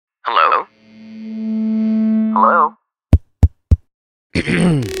Hello? Hello?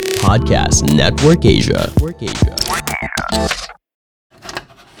 Podcast Network Asia.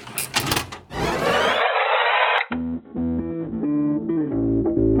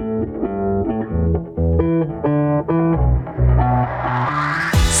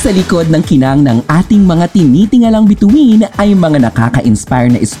 Sa likod ng kinang ng ating mga tinitingalang bituin ay mga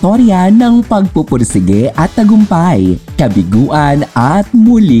nakaka-inspire na istorya ng pagpupursige at tagumpay, kabiguan at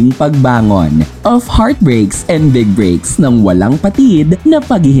muling pagbangon. Of heartbreaks and big breaks ng walang patid na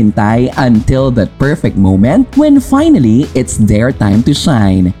paghihintay until that perfect moment when finally it's their time to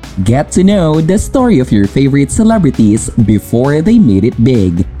shine. Get to know the story of your favorite celebrities before they made it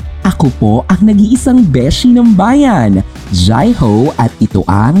big. Ako po ang nag-iisang beshi ng bayan, Jai Ho, at ito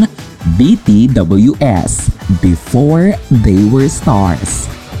ang Btws, Before They Were Stars.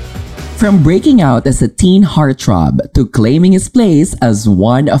 From breaking out as a teen heartthrob to claiming his place as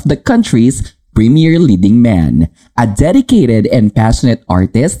one of the country's premier leading men, a dedicated and passionate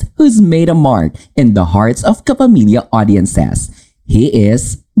artist who's made a mark in the hearts of kapamilya audiences, he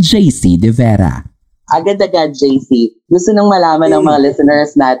is JC de Vera. Agad-agad, JC, gusto nang malaman ng mga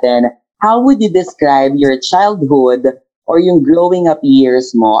listeners natin, how would you describe your childhood or yung growing up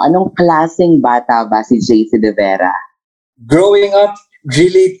years mo? Anong klaseng bata ba si JC de Vera? Growing up,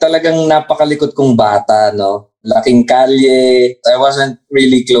 really talagang napakalikot kong bata, no? Laking kalye. I wasn't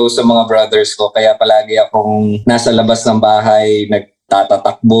really close sa mga brothers ko, kaya palagi akong nasa labas ng bahay,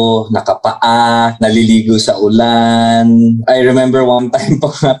 nagtatatakbo, nakapaa, naliligo sa ulan. I remember one time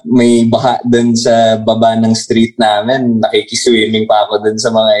pa may baha dun sa baba ng street namin. Nakikiswimming pa ako dun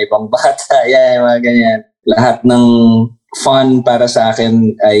sa mga ibang bata. Yan, mga ganyan. Lahat ng fun para sa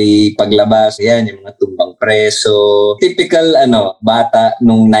akin ay paglabas. Yan, yung mga tumbang preso. Typical bata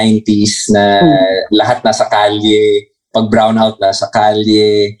nung 90s na lahat nasa kalye. Pag brownout na sa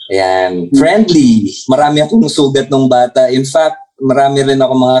kalye. Ayan. Friendly. Marami akong sugat nung bata. In fact, marami rin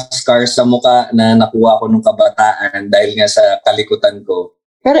ako mga scars sa muka na nakuha ko nung kabataan dahil nga sa kalikutan ko.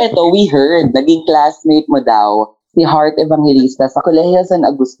 Pero ito, we heard, naging classmate mo daw si Heart Evangelista sa Kolehiyo San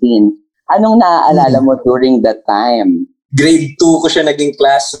Agustin. Anong naaalala mo during that time? Grade 2 ko siya naging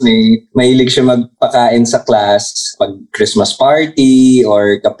classmate. Mahilig siya magpakain sa class pag Christmas party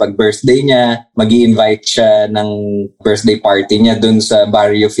or kapag birthday niya. Mag-i-invite siya ng birthday party niya dun sa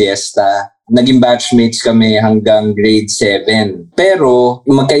Barrio Fiesta. Naging batchmates kami hanggang grade 7. Pero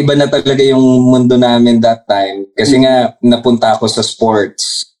magkaiba na talaga yung mundo namin that time. Kasi nga napunta ako sa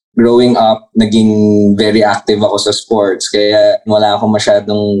sports. Growing up, naging very active ako sa sports. Kaya wala ako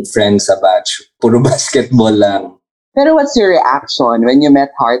masyadong friends sa batch. Puro basketball lang. Pero what's your reaction when you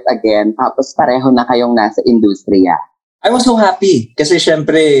met Heart again tapos pareho na kayong nasa industriya? I was so happy kasi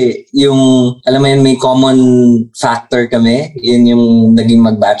syempre yung, alam mo yun, may common factor kami. Yun yung naging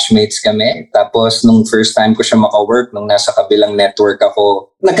mag-batchmates kami. Tapos nung first time ko siya maka-work, nung nasa kabilang network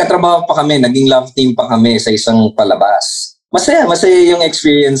ako, nagkatrabaho pa kami, naging love team pa kami sa isang palabas. Masaya yung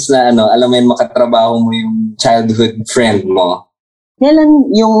experience na alam mo yun, makatrabaho mo yung childhood friend mo. Kailan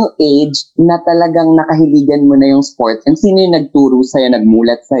yung age na talagang nakahiligan mo na yung sports? And sino yung nagturo sa'yo,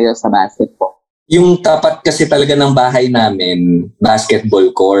 nagmulat sa'yo sa basketball? Yung tapat kasi talaga ng bahay namin, basketball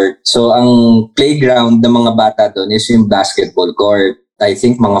court. So ang playground ng mga bata doon is yung basketball court. I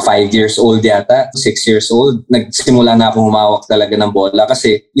think mga 5 years old yata, 6 years old, nagsimula na akong humawak talaga ng bola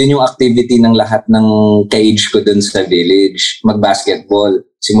kasi yun yung activity ng lahat ng ka-age ko doon sa village, mag-basketball.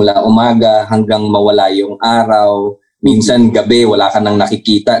 Simula umaga hanggang mawala yung araw. Minsan gabi, wala ka nang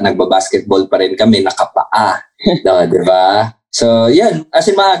nakikita, nagbabasketball pa rin kami, nakapaa. No, diba? So, yan. As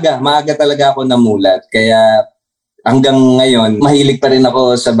in, maaga talaga ako namulat. Kaya hanggang ngayon, mahilig pa rin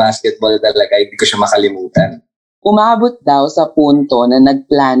ako sa basketball talaga. Hindi ko siya makalimutan. Umabot daw sa punto na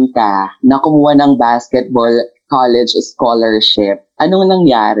nagplan ka na kumuha ng basketball college scholarship. Anong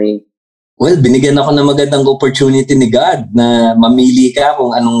nangyari? Well, binigyan ako ng magandang opportunity ni God na mamili ka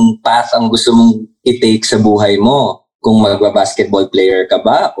kung anong path ang gusto mong i-take sa buhay mo. Kung magba-basketball player ka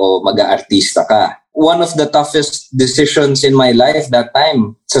ba o mag-aartista ka. One of the toughest decisions in my life that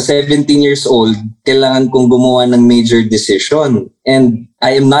time. Sa 17 years old, kailangan kong gumawa ng major decision. And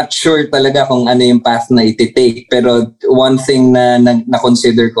I am not sure talaga kung ano yung path na iti-take. Pero one thing na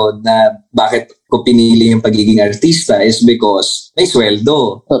na-consider ko na bakit ko pinili yung pagiging artista is because may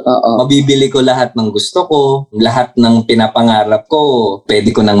sweldo. Mabibili ko lahat ng gusto ko, lahat ng pinapangarap ko,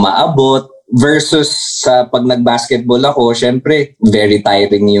 pwede ko nang maabot. Versus sa pag nag-basketball ako, syempre, very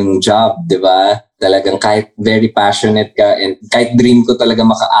tiring yung job, di ba? Talagang kahit very passionate ka and kahit dream ko talaga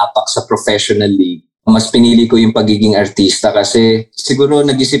makaapak sa professional league, mas pinili ko yung pagiging artista kasi siguro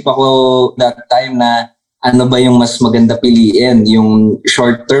nag-isip ako that time na ano ba yung mas maganda piliin, yung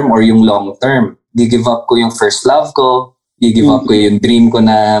short term or yung long term. Give up ko yung first love ko, give up ko yung dream ko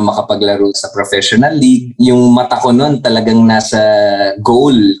na makapaglaro sa professional league. Yung mata ko nun talagang nasa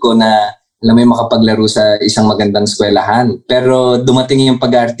goal ko na alam mo yung makapaglaro sa isang magandang eskwelahan. Pero dumating yung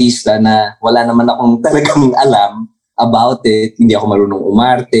pag-artista na wala naman akong talagang alam about it. Hindi ako marunong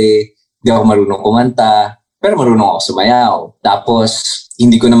umarte, hindi ako marunong kumanta, pero marunong ako sumayaw. Tapos,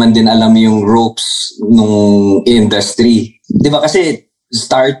 hindi ko naman din alam yung ropes nung industry. Di ba kasi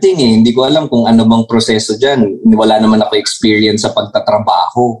starting hindi ko alam kung ano bang proseso dyan. Wala naman ako experience sa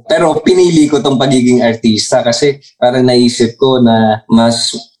pagtatrabaho. Pero pinili ko tong pagiging artista kasi parang naisip ko na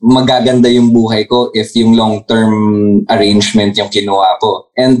mas magaganda yung buhay ko if yung long-term arrangement yung kinuha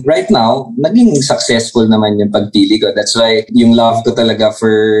ko. And right now, naging successful naman yung pagpili ko. That's why yung love ko talaga for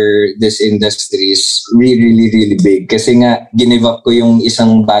this industry is really, really big. Kasi nga, give up ko yung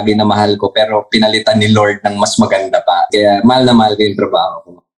isang bagay na mahal ko pero pinalitan ni Lord ng mas maganda pa. Kaya mahal na mahal ko yung trabaho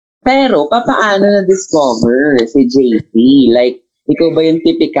ko. Pero, papaano na-discover si JC? Like, ikaw ba yung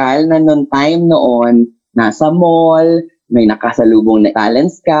typical na time noon, nasa mall, may nakasalubong na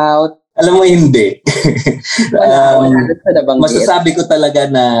talent scout? Alam mo, hindi. Wala sa nabanggit. Masasabi ko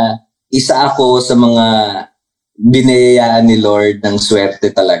talaga na isa ako sa mga binayaan ni Lord ng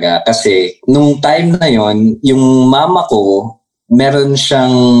swerte talaga. Kasi nung time na yon, yung mama ko, meron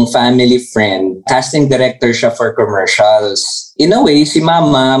siyang family friend. Casting director siya for commercials. In a way, si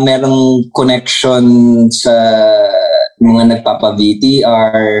mama merong connection sa mga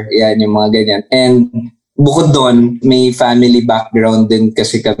nagpapa-VTR, yan, yung mga ganyan. And bukod doon, may family background din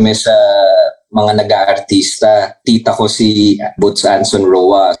kasi kami sa mga nag-aartista. Tita ko si Boots Anson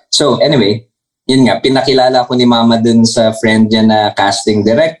Roa. So anyway, yun nga, pinakilala ko ni mama dun sa friend niya na casting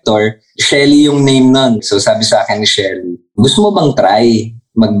director. Shelly yung name nun. So sabi sa akin ni Shelly, gusto mo bang try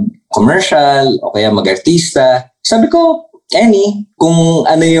mag-commercial o kaya mag-artista? Sabi ko, kung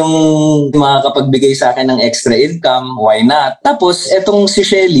ano yung makakapagbigay sa akin ng extra income, why not? Tapos, etong si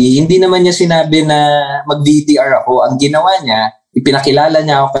Shelly, hindi naman niya sinabi na mag-VTR ako. Ang ginawa niya, ipinakilala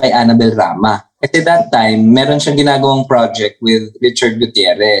niya ako kay Annabel Rama. At that time, meron siyang ginagawang project with Richard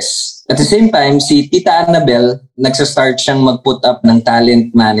Gutierrez. At the same time, si Tita Annabel, nagsa-start siyang mag-put up ng talent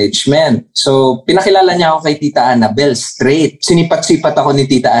management. So, pinakilala niya ako kay Tita Annabel straight. Sinipat-sipat ako ni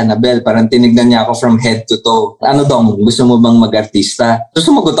Tita Annabel. Parang tinignan niya ako from head to toe. Ano dong, gusto mo bang mag-artista? So,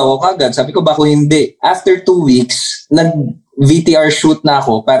 sumagot ako kagad. Sabi ko, bako hindi. After 2 weeks, VTR shoot na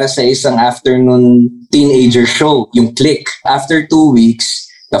ako para sa isang afternoon teenager show, yung Click. After 2 weeks,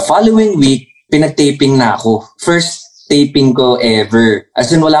 the following week, pinag-taping na ako. First taping ko ever.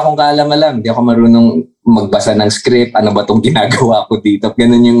 As in, wala akong kaalam-alam. Hindi ako marunong magbasa ng script. Ano ba itong ginagawa ko dito?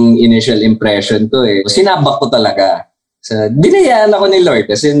 Ganun yung initial impression ko eh. Sinabak ko talaga. So, binayaan ako ni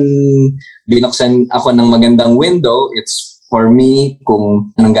Lord. As in, binuksan ako ng magandang window. It's for me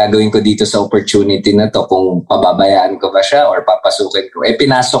kung anong gagawin ko dito sa opportunity na to. Kung pababayaan ko ba siya or papasukin ko.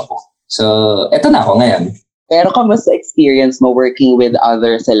 Pinasok ko. So, eto na ako ngayon. Pero kamusta experience mo working with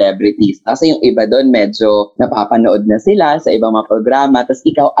other celebrities? Kasi yung iba doon medyo napapanood na sila sa ibang mga programa, tapos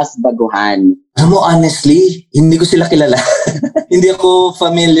ikaw as baguhan. Alam mo, honestly, hindi ko sila kilala. Hindi ako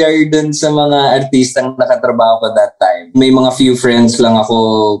familiar dun sa mga artistang nakatrabaho ko that time. May mga few friends lang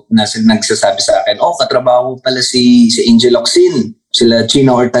ako na nagsasabi sa akin, katrabaho pala si Angel Oxin, sila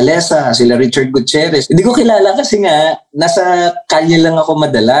Chino Hortaleza, sila Richard Gutierrez. Hindi ko kilala kasi nga, nasa kalye lang ako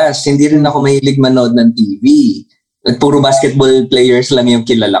madalas. Hindi rin ako mahilig manood ng TV. At puro basketball players lang yung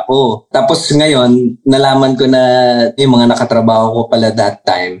kilala ko. Tapos ngayon, nalaman ko na yung mga nakatrabaho ko pala that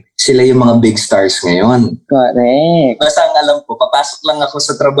time, sila yung mga big stars ngayon. Correct. Basta ang alam ko, papasok lang ako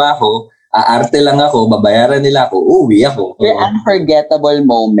sa trabaho, aarte lang ako, babayaran nila ako, uuwi ako. Your unforgettable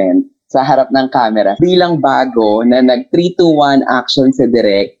moment sa harap ng camera, bilang bago na nag 3-2-1 action sa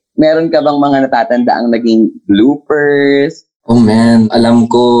direct, meron ka bang mga natatandaang naging bloopers? Oh man, alam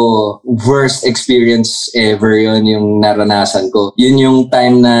ko, worst experience ever yon yung naranasan ko. Yun yung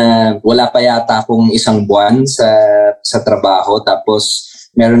time na wala pa yata akong 1 buwan sa trabaho. Tapos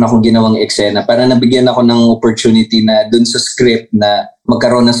meron akong ginawang eksena. Para nabigyan ako ng opportunity na dun sa script na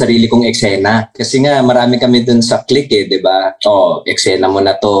magkaroon ng sarili kong eksena. Kasi nga marami kami dun sa click di ba? Eksena mo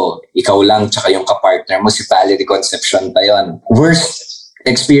na to. Ikaw lang, tsaka yung kapartner mo, si Valerie Concepcion pa yon. Worst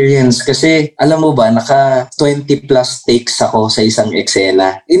experience kasi alam mo ba naka 20 plus takes ako sa isang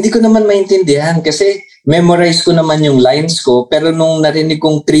eksena. Hindi ko naman maintindihan kasi memorize ko naman yung lines ko pero nung narinig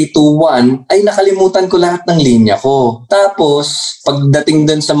kong 3, 2, 1 ay nakalimutan ko lahat ng linya ko. Tapos pagdating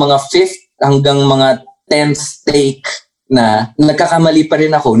dun sa mga 5th hanggang mga 10th take na nagkakamali pa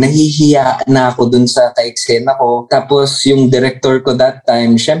rin ako, nahihiya na ako dun sa ka-eksena ko. Tapos yung director ko that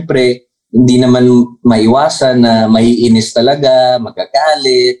time, syempre hindi naman maiwasan na maiinis talaga,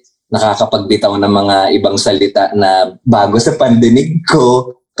 magagalit, nakakapagbitaw ng mga ibang salita na bago sa pandinig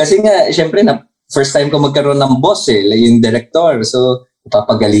ko. Kasi nga, syempre, first time ko magkaroon ng boss yung director. So,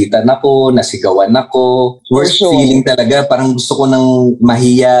 papagalitan ako, nasigawan ako. Worst feeling talaga, parang gusto ko nang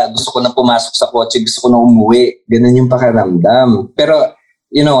mahiya, gusto ko nang pumasok sa kotse, gusto ko nang umuwi. Ganun yung pakiramdam. Pero,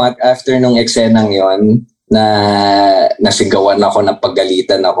 you know what, after nung eksenang yon na nasigawan ako,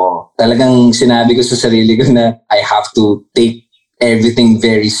 napagalitan ako, talagang sinabi ko sa sarili ko na I have to take everything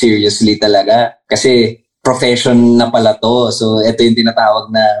very seriously talaga. Kasi profession na pala to. So, ito yung tinatawag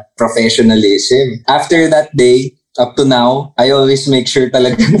na professionalism. After that day, up to now, I always make sure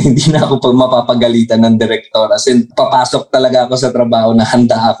talaga na hindi na ako mapapagalitan ng director. As in, papasok talaga ako sa trabaho na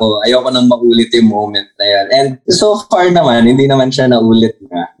handa ako. Ayoko nang maulit yung moment na yan. And so far naman, hindi naman siya naulit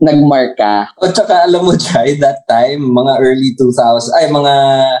na. Nag-mark ka. At saka alam mo, Jai, that time, mga early 2000s,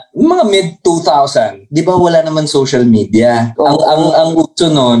 mga mid-2000, di ba wala naman social media? Ang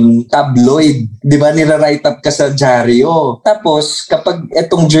uso nun, tabloid. Di ba nira-write up ka sa dyaryo? Tapos, kapag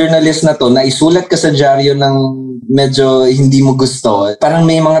etong journalist na to, naisulat ka sa dyaryo ng medyo hindi mo gusto, parang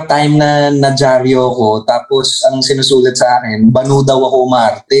may mga time na nadyaryo ko, tapos ang sinusulat sa akin, banu daw ako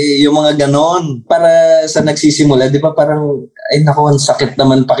umarte. Yung mga ganon. Para sa nagsisimula, di ba parang, ay naku, ang sakit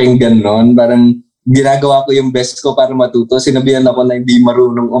naman pakinggan nun. Parang ginagawa ko yung best ko para matuto. Sinabihan ako na hindi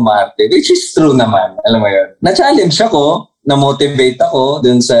marunong umarte. Which is true naman. Alam mo yun. Na-challenge ako, na-motivate ako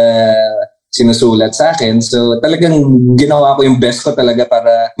dun sa sinusulat sa akin. So talagang ginawa ko yung best ko talaga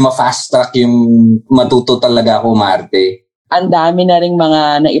para ma-fast track yung matuto talaga ako umarte. Ang dami na rin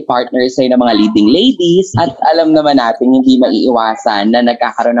mga naipartner sa'yo ng mga leading ladies at alam naman natin hindi maiiwasan na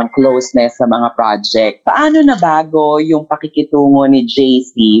nagkakaroon ng closeness sa mga project. Paano nabago yung pakikitungo ni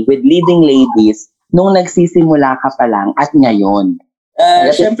JC with leading ladies nung nagsisimula ka pa lang at ngayon?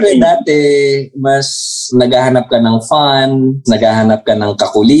 Siyempre dati, mas naghahanap ka ng fun, naghahanap ka ng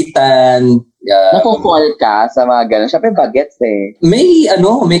kakulitan. Naku-fall ka sa mga ganun. Siyempre bagets May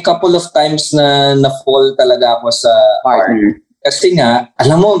couple of times na na-fall talaga ako sa partner. Kasi nga,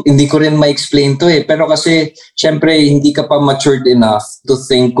 alam mo, hindi ko rin ma-explain to pero kasi, siyempre, hindi ka pa matured enough to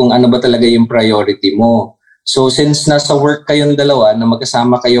think kung ano ba talaga yung priority mo. So, since nasa work kayong dalawa, na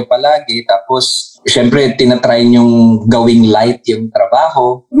magkasama kayo palagi, tapos, siyempre, tinatry nyong gawing light yung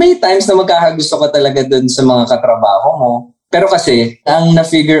trabaho, may times na magkakagusto ka talaga dun sa mga katrabaho mo. Pero kasi, ang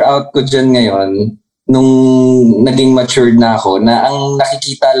na-figure out ko dyan ngayon, nung naging matured na ako, na ang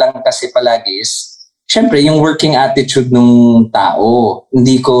nakikita lang kasi palagi is, siyempre, yung working attitude ng tao.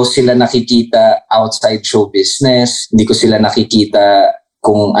 Hindi ko sila nakikita outside show business. Hindi ko sila nakikita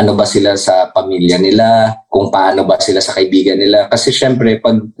kung ano ba sila sa pamilya nila, kung paano ba sila sa kaibigan nila. Kasi syempre,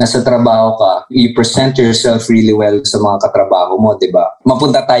 pag nasa trabaho ka, you present yourself really well sa mga katrabaho mo, di ba?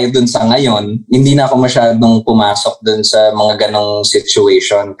 Mapunta tayo dun sa ngayon, hindi na ako masyadong pumasok dun sa mga ganong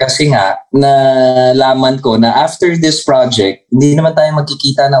situation. Kasi nga, nalaman ko na after this project, hindi naman tayo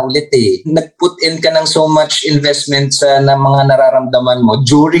magkikita na ulit Nag-put in ka ng so much investment sa na mga nararamdaman mo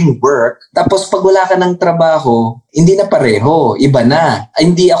during work. Tapos pag wala ka ng trabaho, hindi na pareho, iba na.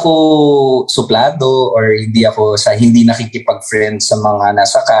 Hindi ako suplado or hindi nakikipag-friend sa mga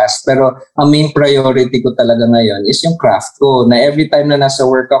nasa cast. Pero ang main priority ko talaga ngayon is yung craft ko. Na every time na nasa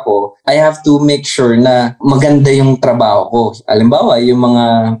work ako, I have to make sure na maganda yung trabaho ko. Halimbawa, yung mga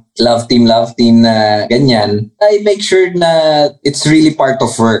love team na ganyan, I make sure na it's really part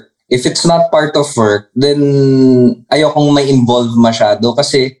of work. If it's not part of work, then ayokong may involve masyado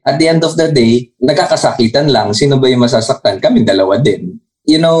kasi at the end of the day, nagkakasakitan lang. Sino ba yung masasaktan? Kami dalawa din.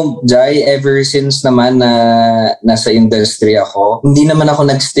 You know, Jai, ever since naman na nasa industry ako, hindi naman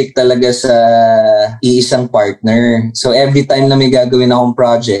ako nag-stick talaga sa iisang partner. So every time na may gagawin akong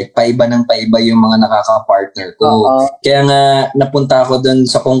project, paiba yung mga nakaka-partner ko. Kaya nga napunta ako dun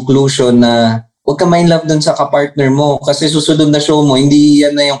sa conclusion na huwag ka ma-inlove dun sa kapartner mo kasi susunod na show mo, hindi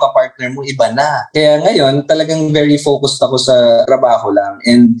yan na yung kapartner mo, iba na. Kaya ngayon, talagang very focused ako sa trabaho lang.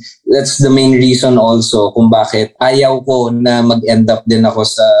 And that's the main reason also kung bakit ayaw ko na mag-end up din ako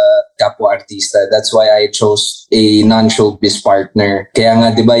sa kapwa-artista. That's why I chose a non-showbiz partner. Kaya nga,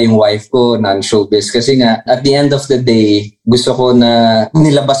 di ba, yung wife ko, non-showbiz. Kasi nga, at the end of the day, gusto ko na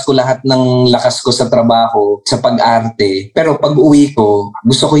nilabas ko lahat ng lakas ko sa trabaho, sa pag-arte. Pero pag uwi ko,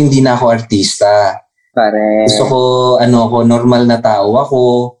 gusto ko hindi na ako artista. Gusto ko, normal na tao ako.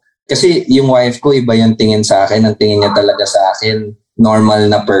 Kasi yung wife ko, iba yung tingin sa akin. Ang tingin niya talaga sa akin, normal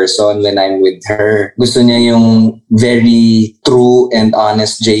na person when I'm with her. Gusto niya yung very true and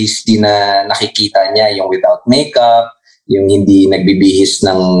honest JC na nakikita niya, yung without makeup, yung hindi nagbibihis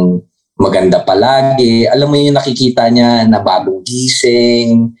ng maganda palagi. Alam mo yung nakikita niya na bagong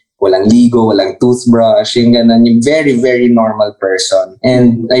gising, walang ligo, walang toothbrush, yung ganun, yung very, very normal person.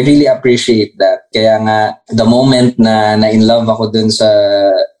 And I really appreciate that. Kaya nga, the moment na in love ako dun sa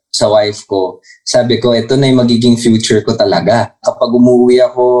wife ko, sabi ko, ito na yung magiging future ko talaga. Kapag umuwi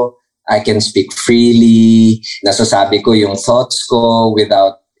ako, I can speak freely, nasasabi ko yung thoughts ko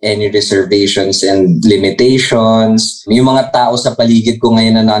without any reservations and limitations. Yung mga tao sa paligid ko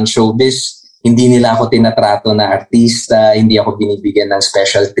ngayon na non-showbiz, hindi nila ako tinatrato na artista, hindi ako binibigyan ng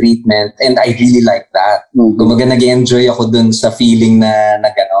special treatment, and I really like that. Kumaga nag-enjoy ako dun sa feeling na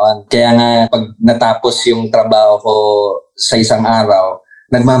gano'n. Kaya nga, pag natapos yung trabaho ko sa isang araw,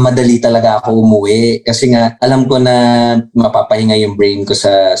 nagmamadali talaga ako umuwi. Kasi nga, alam ko na mapapahinga yung brain ko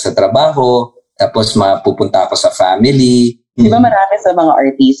sa trabaho, tapos mapupunta ako sa family. Di ba marami sa mga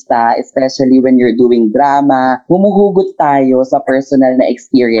artista, especially when you're doing drama, humuhugot tayo sa personal na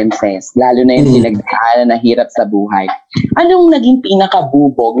experiences, lalo na yung pinagdaanan na hirap sa buhay. Anong naging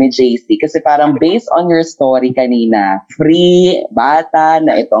pinakabubog ni JC? Kasi parang based on your story kanina, free, bata,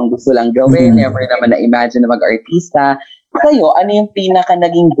 na ito ang gusto lang gawin, never naman na-imagine na mag-artista. Sa'yo, ano yung pinaka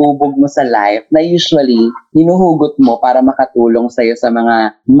naging bubog mo sa life na usually hinuhugot mo para makatulong sa'yo sa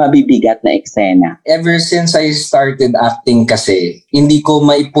mga mabibigat na eksena? Ever since I started acting kasi, hindi ko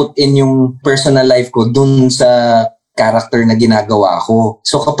maiput in yung personal life ko dun sa character na ginagawa ko.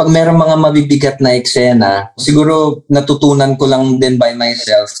 So kapag merong mga mabibigat na eksena, siguro natutunan ko lang din by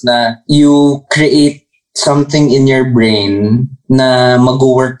myself na you create something in your brain na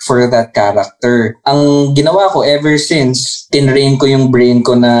mag-work for that character. Ang ginawa ko ever since, tinrain ko yung brain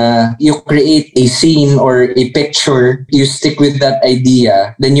ko na you create a scene or a picture, you stick with that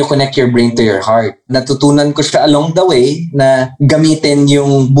idea, then you connect your brain to your heart. Natutunan ko siya along the way na gamitin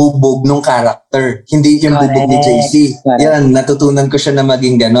yung bubog ng character, hindi yung bubog ni JC. Yan, natutunan ko siya na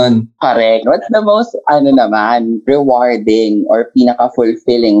maging ganon. Correct. What's the most, rewarding or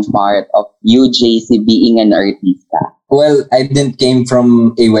pinaka-fulfilling part of you, JC, being an artista? Well, I didn't came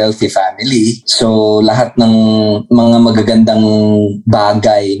from a wealthy family. So, lahat ng mga magagandang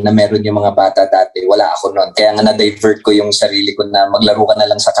bagay na meron yung mga bata dati, wala ako nun. Kaya nga na-divert ko yung sarili ko na maglaro ka na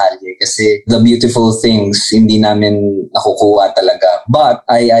lang sa kalye. Kasi the beautiful things, hindi namin nakukuha talaga. But,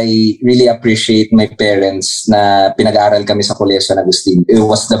 I really appreciate my parents na pinag-aaral kami sa Colegio San Agustin. It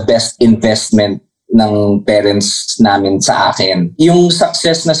was the best investment ng parents namin sa akin. Yung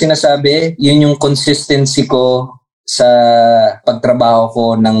success na sinasabi, yun yung consistency ko sa pagtrabaho ko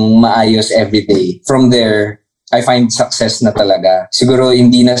ng maayos everyday. From there, I find success na talaga. Siguro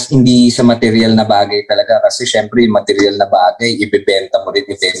hindi sa material na bagay talaga kasi syempre material na bagay, ibebenta mo rin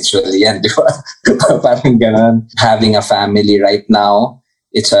eventually yan, di ba? Parang ganun. Having a family right now,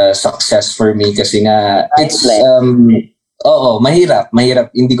 it's a success for me kasi nga, it's, mahirap.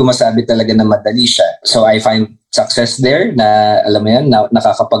 Hindi ko masabi talaga na madali siya. So I find success there na, alam mo yan,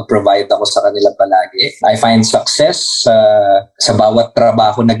 nakakapag-provide ako sa kanila palagi. I find success sa bawat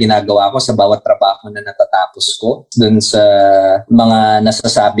trabaho na ginagawa ko, sa bawat trabaho na natatapos ko, dun sa mga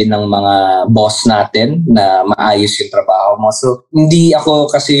nasasabi ng mga boss natin na maayos yung trabaho mo. So, hindi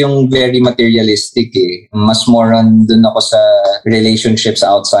ako kasi yung very materialistic eh. Mas more on dun ako sa relationships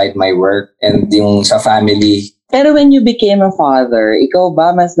outside my work and yung sa family. Pero when you became a father, ikaw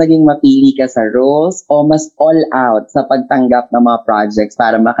ba mas naging mapili ka sa roles o mas all out sa pagtanggap ng mga projects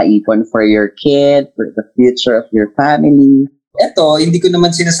para makaipon for your kid, for the future of your family? Eto, hindi ko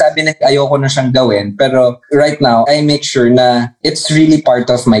naman sinasabi na ayoko na siyang gawin, pero right now, I make sure na it's really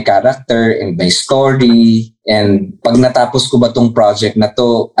part of my character and my story. And pag natapos ko ba tong project na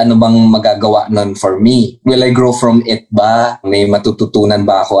to, ano bang magagawa nun for me? Will I grow from it ba? May matututunan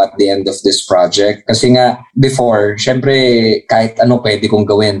ba ako at the end of this project? Kasi nga, before, syempre, kahit ano pwede kong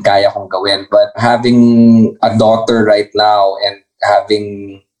gawin, kaya kong gawin. But having a daughter right now and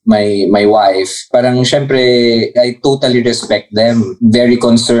having my wife, parang syempre, I totally respect them. Very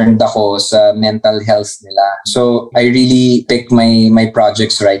concerned ako sa mental health nila. So, I really pick my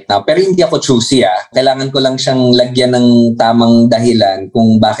projects right now. Pero hindi ako choosy Kailangan ko lang siyang lagyan ng tamang dahilan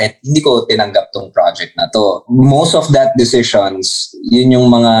kung bakit hindi ko tinanggap tong project na to. Most of that decisions, yun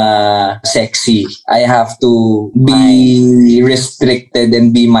yung mga sexy. I have to be restricted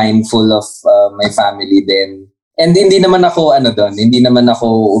and be mindful of my family then. And hindi naman ako hindi naman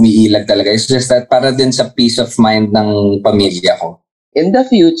ako umiilag talaga. It's just that para din sa peace of mind ng pamilya ko. In the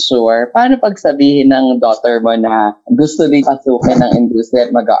future, paano pagsabihin ng daughter mo na gusto din pasukin ng industriya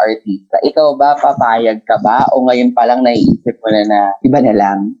at mag-artista? Ikaw ba, papayag ka ba? O ngayon pa lang naiisip mo na iba na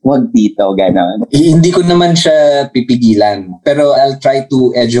lang, wag dito, ganon? Hindi ko naman siya pipigilan. Pero I'll try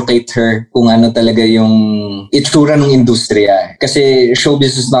to educate her kung ano talaga yung itsura ng industriya. Kasi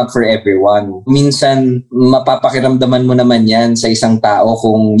showbiz is not for everyone. Minsan, mapapakiramdaman mo naman yan sa isang tao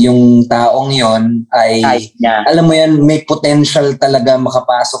kung yung taong yon ay, alam mo yan, may potential talaga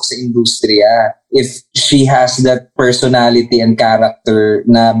makapasok sa industriya if she has that personality and character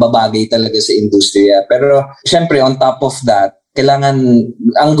na babagay talaga sa industriya. Pero syempre on top of that, kailangan,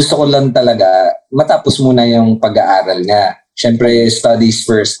 ang gusto ko lang talaga, matapos muna yung pag-aaral niya. Syempre studies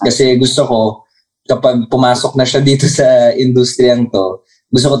first. Kasi gusto ko, kapag pumasok na siya dito sa industriyang to,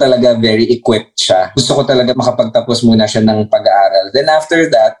 gusto ko talaga very equipped siya. Gusto ko talaga makapagtapos muna siya ng pag-aaral. Then after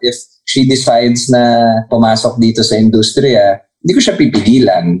that, if she decides na pumasok dito sa industriya, hindi ko siya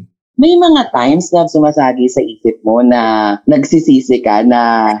pipigilan. May mga times na sumasagi sa isip mo na nagsisisi ka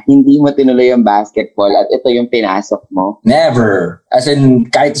na hindi mo tinuloy yung basketball at ito yung pinasok mo? Never. As in,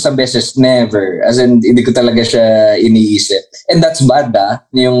 kahit isang beses, never. As in, hindi ko talaga siya iniisip. And that's bad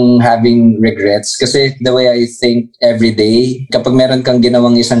yung having regrets. Kasi the way I think every day, kapag meron kang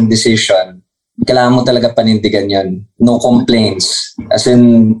ginawang isang decision, kailangan mo talaga panindigan yon. No complaints. As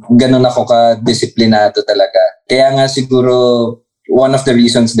in, ganun ako ka-disiplinado talaga. Kaya nga siguro, one of the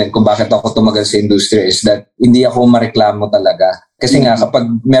reasons din kung bakit ako tumagal sa industry is that hindi ako mareklamo talaga. Kasi nga, kapag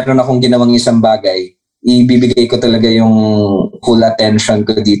meron akong ginawang isang bagay, ibibigay ko talaga yung full attention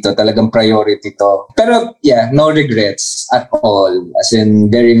ko dito. Talagang priority to. Pero yeah, no regrets at all. As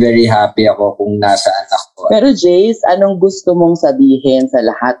in, very, very happy ako kung nasaan ako. Pero Jace, anong gusto mong sabihin sa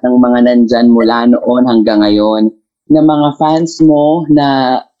lahat ng mga nandyan mula noon hanggang ngayon na mga fans mo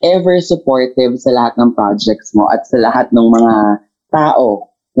na ever supportive sa lahat ng projects mo at sa lahat ng mga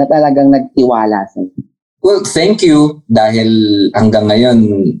tao na talagang nagtiwala sa iyo? Well, thank you dahil hanggang ngayon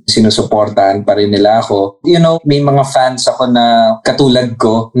sinusuportahan pa rin nila ako. You know, may mga fans ako na katulad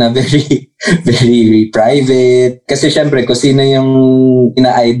ko na very, very private. Kasi syempre, kung sino yung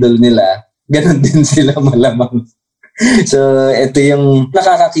ina-idol nila, ganun din sila malamang. So, ito yung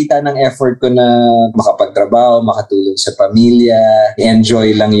nakakakita ng effort ko na makapagtrabaho, makatulong sa pamilya,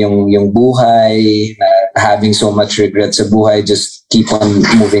 enjoy lang yung buhay, na having so much regret sa buhay, just keep on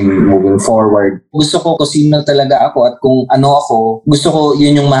moving forward. Gusto ko kung sino talaga ako at kung ano ako, gusto ko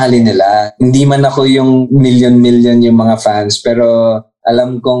yun yung mahalin nila. Hindi man ako yung million yung mga fans, pero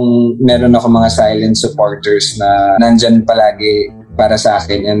alam kong meron ako mga silent supporters na nandyan palagi para sa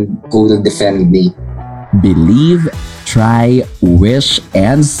akin and who will defend me. Believe, try, wish,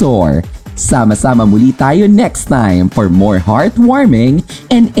 and soar. Sama-sama muli tayo next time for more heartwarming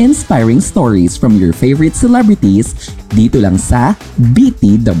and inspiring stories from your favorite celebrities dito lang sa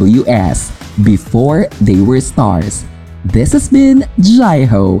BTWS, Before They Were Stars. This has been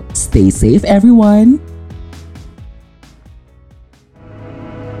Jaiho. Stay safe, everyone.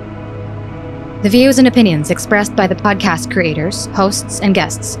 The views and opinions expressed by the podcast creators, hosts, and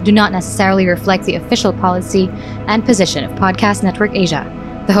guests do not necessarily reflect the official policy and position of Podcast Network Asia,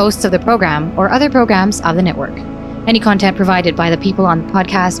 the hosts of the program, or other programs of the network. Any content provided by the people on the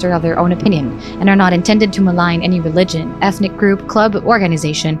podcast are of their own opinion and are not intended to malign any religion, ethnic group, club,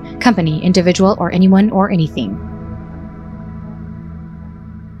 organization, company, individual, or anyone or anything.